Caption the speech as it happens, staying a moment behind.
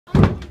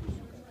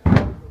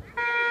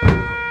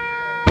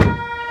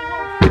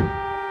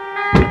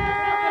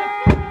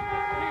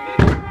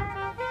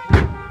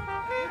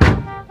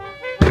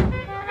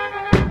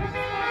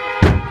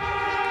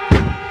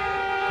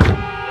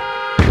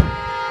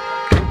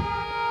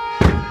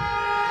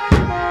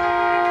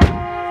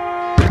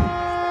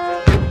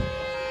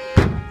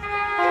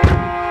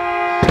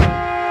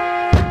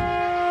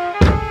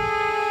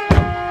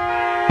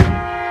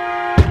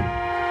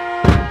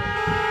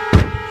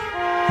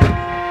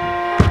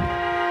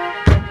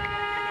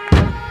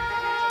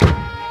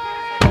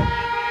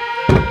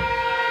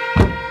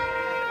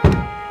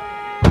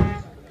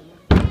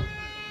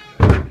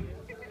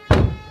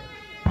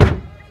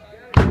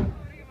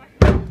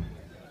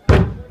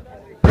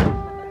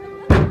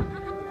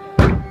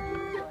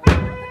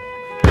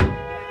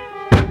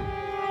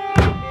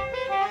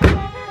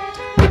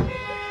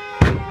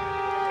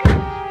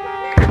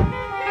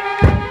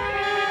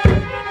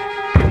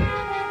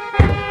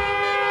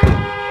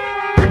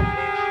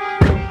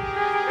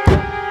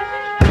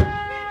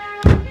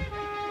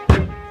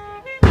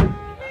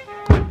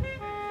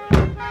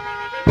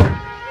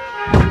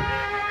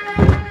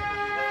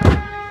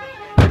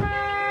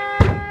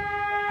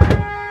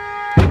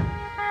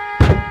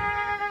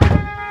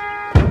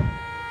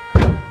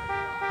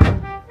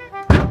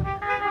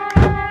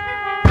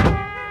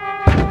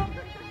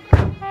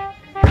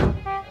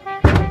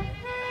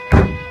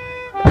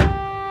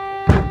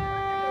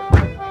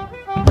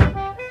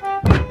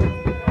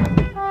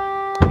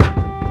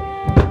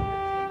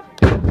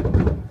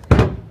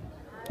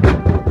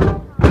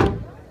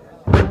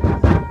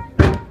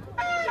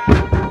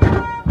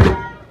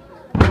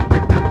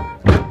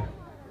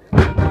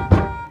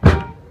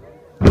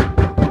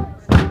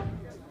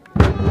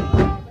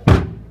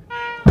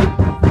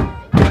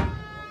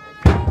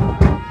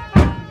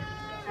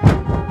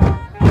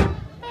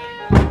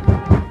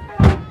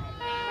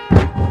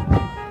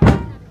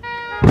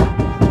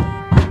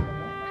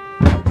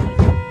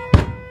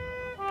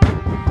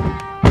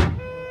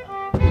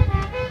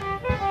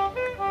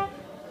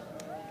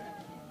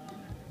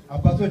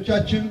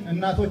አባቶቻችን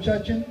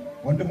እናቶቻችን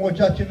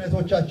ወንድሞቻችን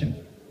እህቶቻችን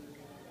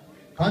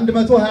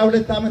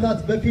ከ122 ዓመታት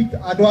በፊት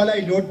አድዋ ላይ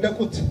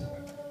ለወደቁት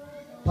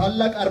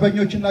ታላቅ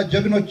አርበኞችና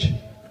ጀግኖች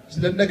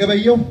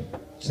ስለነገበየው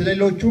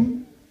ስለሌሎቹም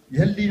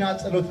የህሊና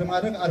ጸሎት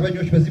ለማድረግ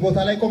አርበኞች በዚህ ቦታ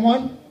ላይ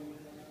ቆመዋል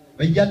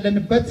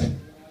በእያለንበት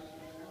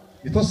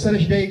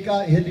የተወሰነች ደቂቃ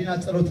የህሊና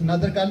ጸሎት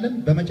እናደርጋለን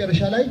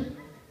በመጨረሻ ላይ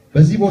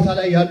በዚህ ቦታ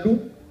ላይ ያሉ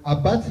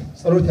አባት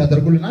ጸሎት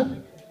ያደርጉልናል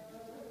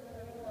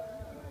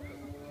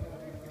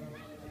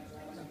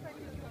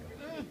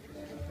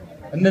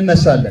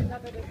እንነሳለን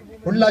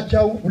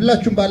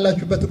ሁላችሁም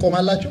ባላችሁበት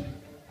ቆማላችሁ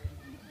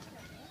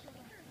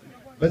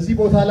በዚህ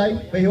ቦታ ላይ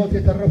በህይወት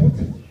የተረፉት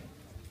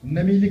እነ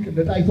ምኒልክ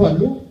እንደጣይቱ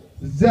አሉ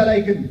እዛ ላይ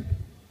ግን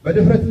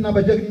በድፍረትና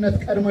በጀግንነት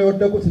ቀድሞ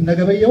የወደቁት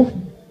ነገበየው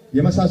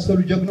የመሳሰሉ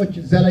ጀግኖች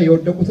እዛ ላይ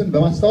የወደቁትን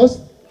በማስታወስ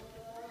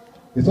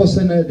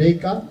የተወሰነ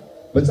ደቂቃ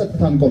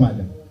በጸጥታ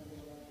እንቆማለን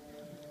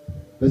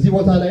በዚህ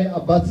ቦታ ላይ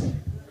አባት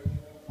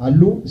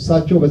አሉ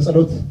እሳቸው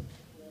በጸሎት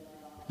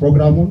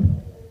ፕሮግራሙን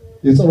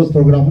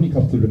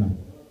ይከፍቱልናል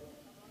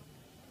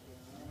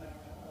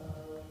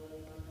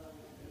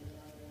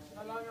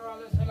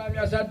ሰላም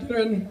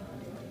ያሳድረን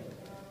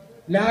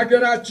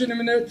ለሀገራችን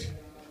እምነት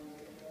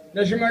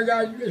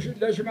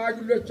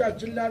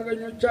ለሽማግሎቻችን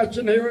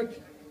ለአርበኞቻችን ህይወት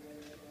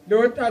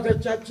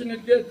ለወጣቶቻችን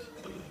እድገት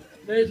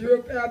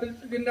ለኢትዮጵያ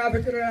ብልጽግና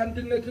ፍቅር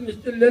አንድነትን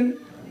ይስጥልን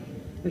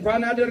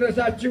እንኳን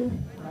አደረሳችሁ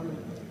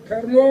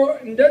ከርሞ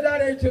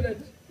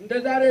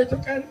እንደዛሬቱ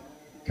ቀን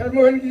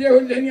ከርሞን ጊዜ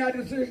ሁሉን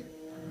ያድርስህ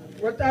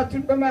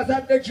ወጣቱን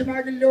በማሳደግ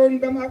ሽማግሌውን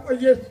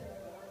በማቆየት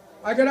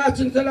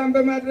አገራችን ሰላም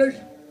በማድረግ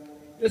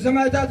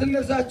የሰማዕታትን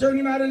ነፍሳቸውን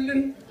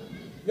ይማርልን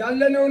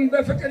ያለነውን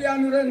በፍቅር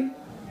ያኑረን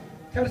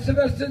ከርስ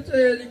በርስ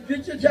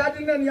ግጭት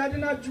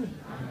ያድናችሁ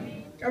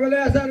ቀበለ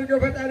ያሳርገው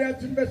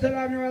ፈጣሪያችን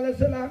በሰላም ያለ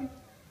ሰላም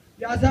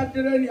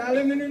ያሳድረን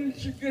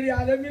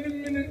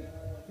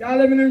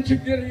ያለምንም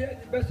ችግር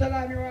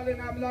በሰላም ያዋለን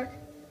አምላክ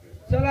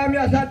ሰላም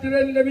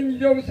ያሳድረን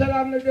ለምንጊዜው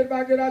ሰላም ነገር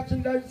በአገራችን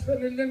ላይ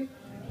ይስፈንልን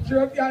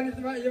ኢትዮጵያን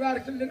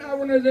ይባርክልን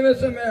አቡነ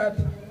ዘበሰማያት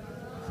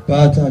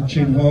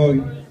አባታችን ሆይ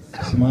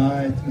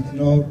በሰማያት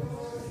የምትኖር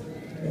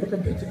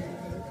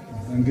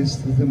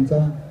መንግስት ትምጣ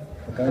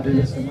ፈቃድህ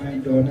በሰማይ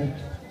እንደሆነች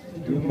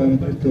እንዲሁም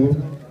በምድር ትሁን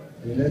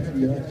የዕለት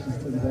እንጀራችንን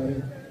ስጠን ዛሬ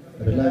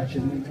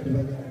በደላችንን ይቅር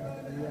በለን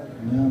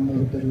እኛም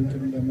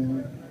የበደሉንን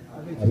እንደምንል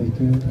አቤቱ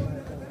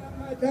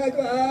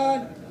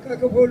አታግባን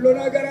ከክፉ ሁሉ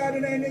ነገር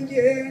አድነን እንጂ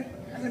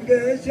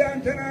መንግሥት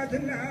ያንተ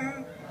ናትና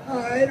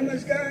ኃይል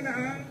ምስጋና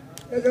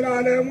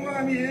ለዘላለሙ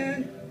አሜን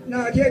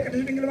እናቴ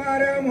ቅድስት ድንግል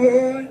ማርያም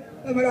ሆይ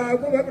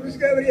በመልአኩ በቅዱስ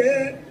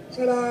ገብርኤል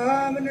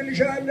ሰላም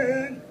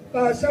እንልሻለን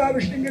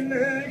በሐሳብሽ ድንግል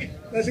ነሽ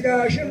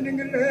በሥጋሽም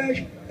ድንግል ነሽ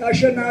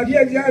የአሸናፊ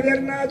እግዚአብሔር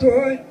እናት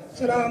ሆይ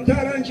ሰላምታ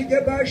ላንቺ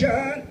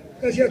ይገባሻል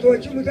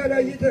ከሴቶች ሁሉ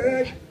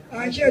ተለይተሽ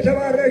አንቺ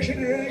የተባረክሽ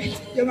ነሽ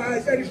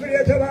የማኅፀንሽ ፍሬ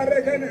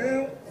የተባረከ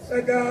ነው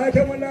ጸጋ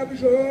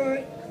የተሞላብሽ ሆይ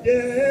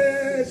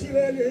ደስ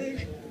ይበልሽ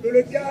ሉል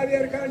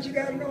እግዚአብሔር ከአንቺ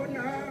ጋር ነውና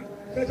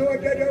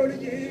ከተወደደው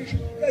ልጅሽ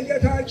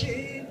ከጌታችን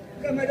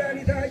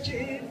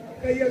ከመድኃኒታችን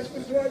ከኢየሱስ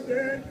ክርስቶስ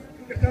ዘንድ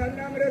ይቅርታና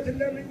ምሕረትን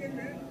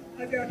ለምኝልን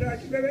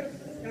ኃጢአታችን በበል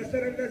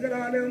ያስተሰርይ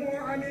ለዘላለሙ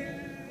አሜን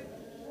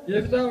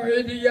ይፍታው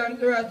ሄድያን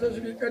ጽዋተስ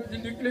ቢቀድ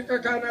ሊቀ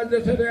ካህናት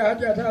ዘሰለ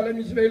ኃጢአት ዓለም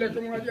ይስለይ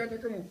ለክሙ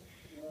ኃጢአትክሙ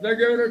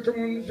ለገብረክሙ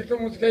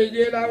ንስክሙ እስከ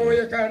ይዴላው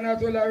የካህናት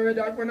ወላዊ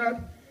ዲያቆናት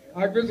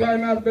አግዙ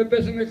ሃይማኖት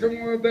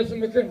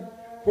በስምክን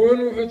ሁኑ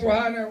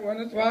ፍቱሃነ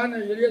ወንጹሃነ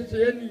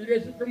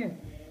ይሌስክሙ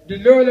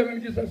ድለው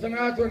ለመንግሥተ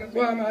ሰማያት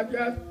ወንጹሃነ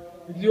ኃጢአት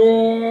እግዚኦ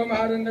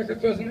መሐረነ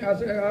ክርስቶስ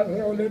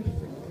 12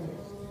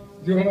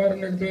 እግዚኦ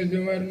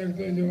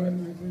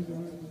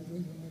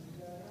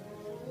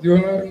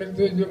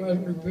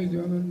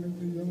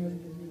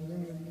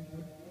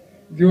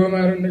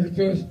መሐረነ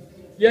ክርስቶስ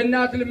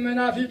የእናት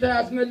ልመና ፊት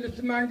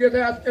አያስመልስም አንገት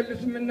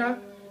አያስቀልስምና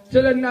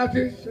ስለ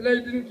እናትህ ስለ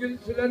ድንግል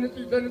ስለ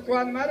ንጽሕተ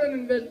ንጹሐን ማረን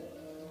እንበል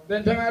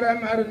በእንተ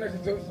ማርያም መሐረነ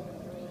ክርስቶስ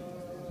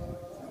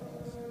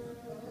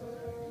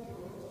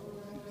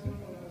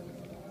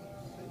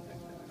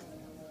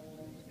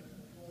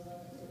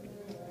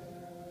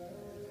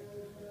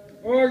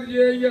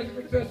ኢየሱስ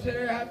ክርስቶስ ስለ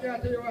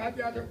ኃጢአተ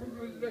ሁሉ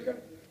ሕዝብህ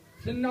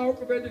ስናውቅ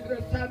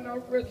በድፍረት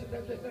ሳናውቅ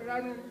በስህተት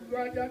የሠራነውን ሁሉ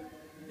ኃጢአት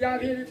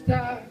እግዚአብሔር ይፍታ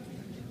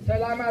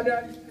ሰላም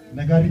አዳን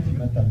ነጋሪት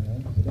ይመጣል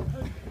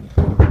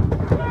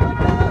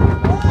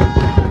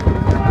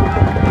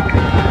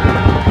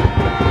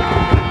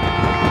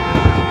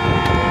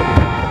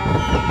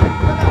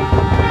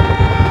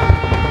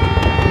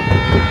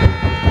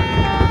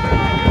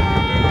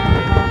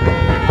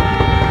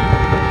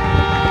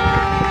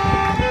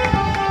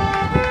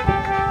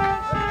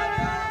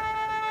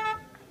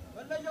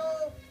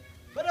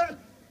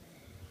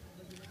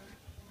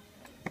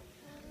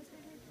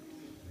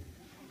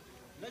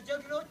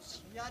ለጀግኖች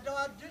የአድዋ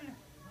ድል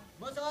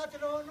መስዋዕት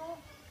ለሆኑ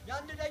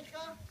የአንድ ደቂቃ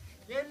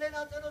የህሊና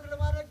ጸሎት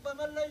ለማድረግ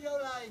በመለየው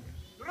ላይ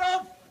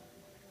ረፍ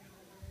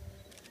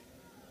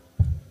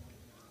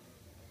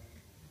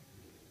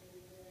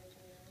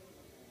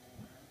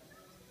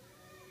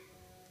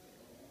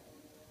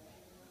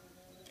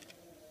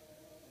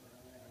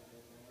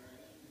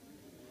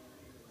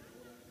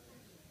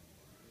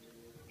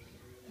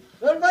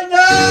ዘርበኛ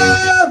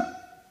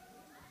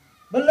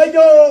መለዮ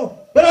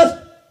በራስ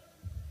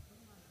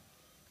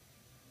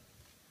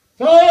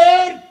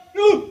ሰርዱ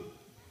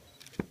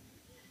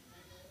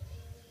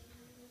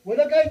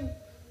ወደ ቀኝ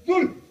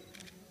ዙር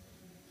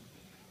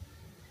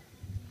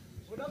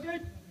ወደ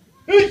ቀኝ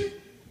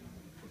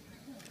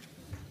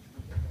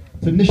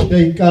ትንሽ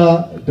ደቂቃ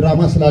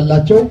ድራማ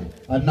ስላላቸው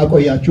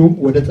አናቆያችሁም።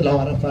 ወደ ጥላው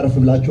አረፍ አረፍ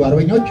ብላችሁ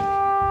አርበኞች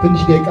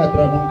ትንሽ ደቂቃ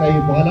ድራማውን ካይ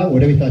በኋላ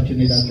ወደ ቤታችን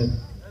እንሄዳለን።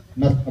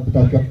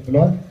 እናስቀብጣችሁ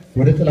ብለዋል።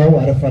 ወደ ጥላው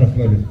አረፍ አረፍ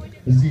በሉ።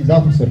 እዚህ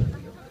ዛፉ ስር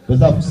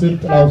በዛፉ ስር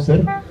ጥላው ስር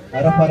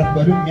አረፍ አረፍ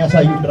በሉ።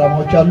 የሚያሳዩ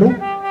ድራማዎች አሉ።